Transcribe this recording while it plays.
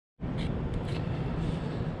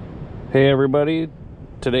Hey everybody,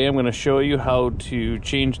 today I'm going to show you how to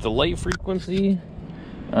change the light frequency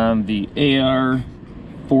on the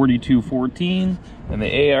AR4214 and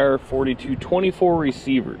the AR4224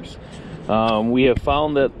 receivers. We have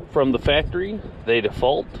found that from the factory they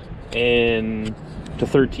default to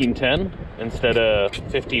 1310 instead of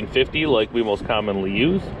 1550 like we most commonly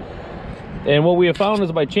use. And what we have found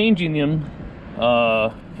is by changing them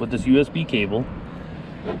with this USB cable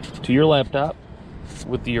to your laptop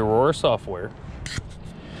with the Aurora software,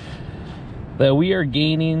 that we are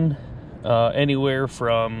gaining anywhere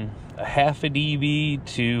from a half a dB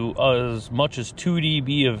to as much as 2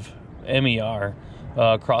 dB of MER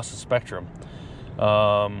across the spectrum.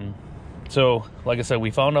 So like I said, we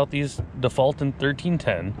found out these default in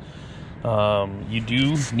 1310. You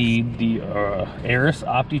do need the Aris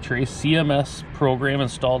OptiTrace CMS program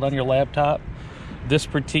installed on your laptop. This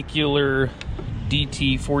particular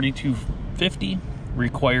DT4250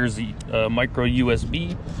 requires the micro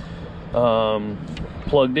USB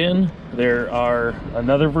plugged in. There are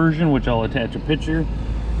another version which I'll attach a picture,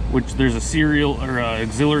 which there's a serial or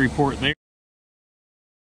auxiliary port there.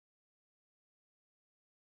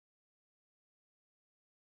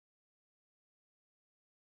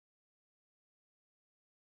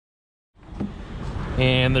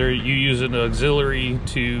 And there you use an auxiliary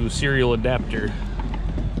to serial adapter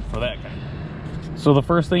for that kind. So the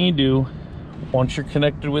first thing you do, once you're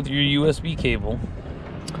connected with your USB cable,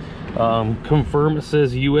 confirm it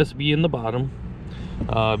says USB in the bottom,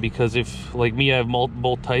 because if, like me, I have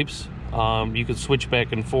multiple types, you could switch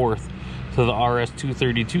back and forth to the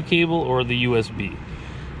RS-232 cable or the USB.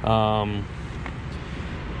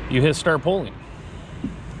 You hit start polling,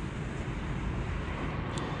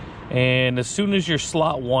 and as soon as your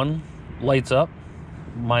slot 1 lights up,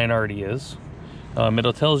 mine already is,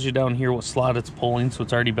 it tells you down here what slot it's polling, so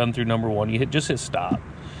it's already been through number 1. You just hit stop,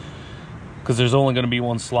 because there's only going to be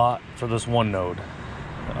one slot for this one node.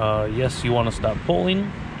 Yes, you want to stop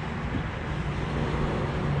polling.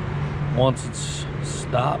 Once it's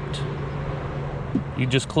stopped, you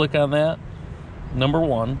just click on that, number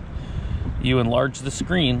 1. You enlarge the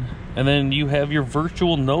screen, and then you have your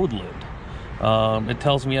virtual node lid. It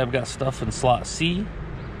tells me I've got stuff in slot C,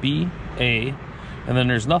 B, A, and then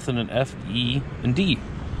there's nothing in F, E, and D.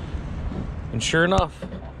 And sure enough,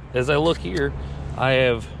 as I look here, I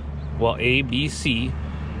have, well, A, B, C,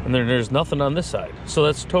 and then there's nothing on this side. So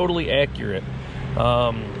that's totally accurate.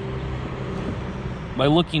 By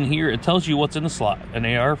looking here, it tells you what's in the slot: an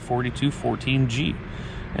AR4214G,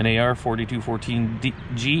 an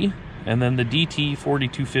AR4214G, and then the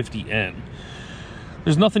DT4250N.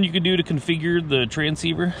 There's nothing you can do to configure the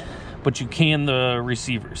transceiver, but you can the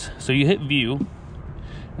receivers. So you hit view,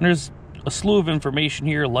 and there's a slew of information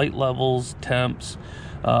here, light levels, temps,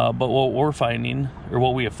 but what we're finding, or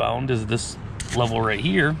what we have found, is this level right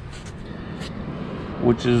here,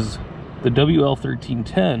 which is the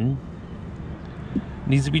WL1310,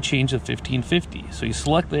 needs to be changed to 1550. So you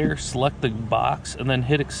select there, select the box, and then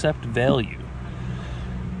hit accept value.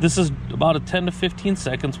 This is about a 10 to 15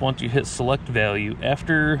 seconds once you hit select value.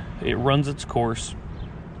 After it runs its course,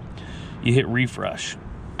 you hit refresh.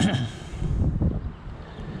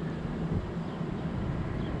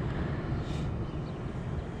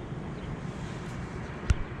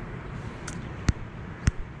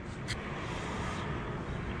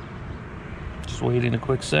 Just waiting a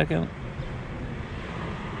quick second.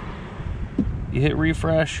 You hit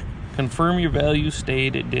refresh, confirm your value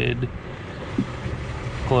stayed, it did.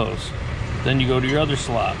 Close. Then you go to your other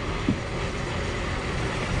slot.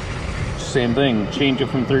 Same thing, change it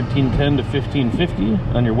from 1310 to 1550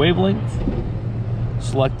 on your wavelength.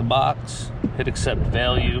 Select the box, hit accept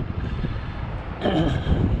value.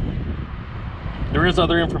 There is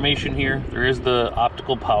other information here. There is the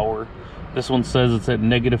optical power. This one says it's at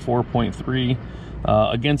 -4.3.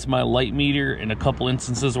 Against my light meter, in a couple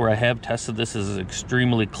instances where I have tested this, is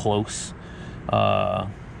extremely close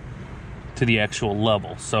to the actual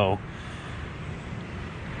level. So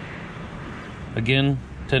again,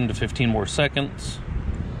 10 to 15 more seconds,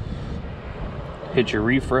 hit your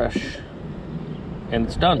refresh, and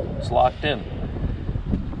it's done. It's locked in.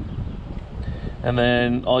 And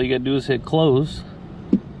then all you gotta do is hit close,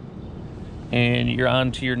 and you're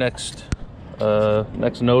on to your next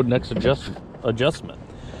node, next adjustment.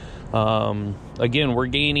 Again, we're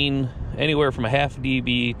gaining anywhere from a half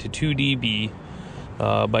dB to 2 dB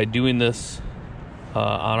by doing this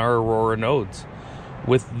on our Aurora nodes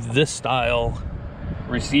with this style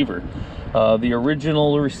receiver. The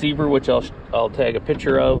original receiver, which I'll tag a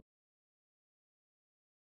picture of,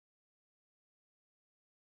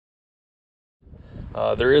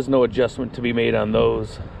 there is no adjustment to be made on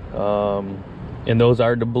those. and those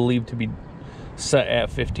are believed to be set at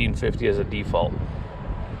 1550 as a default.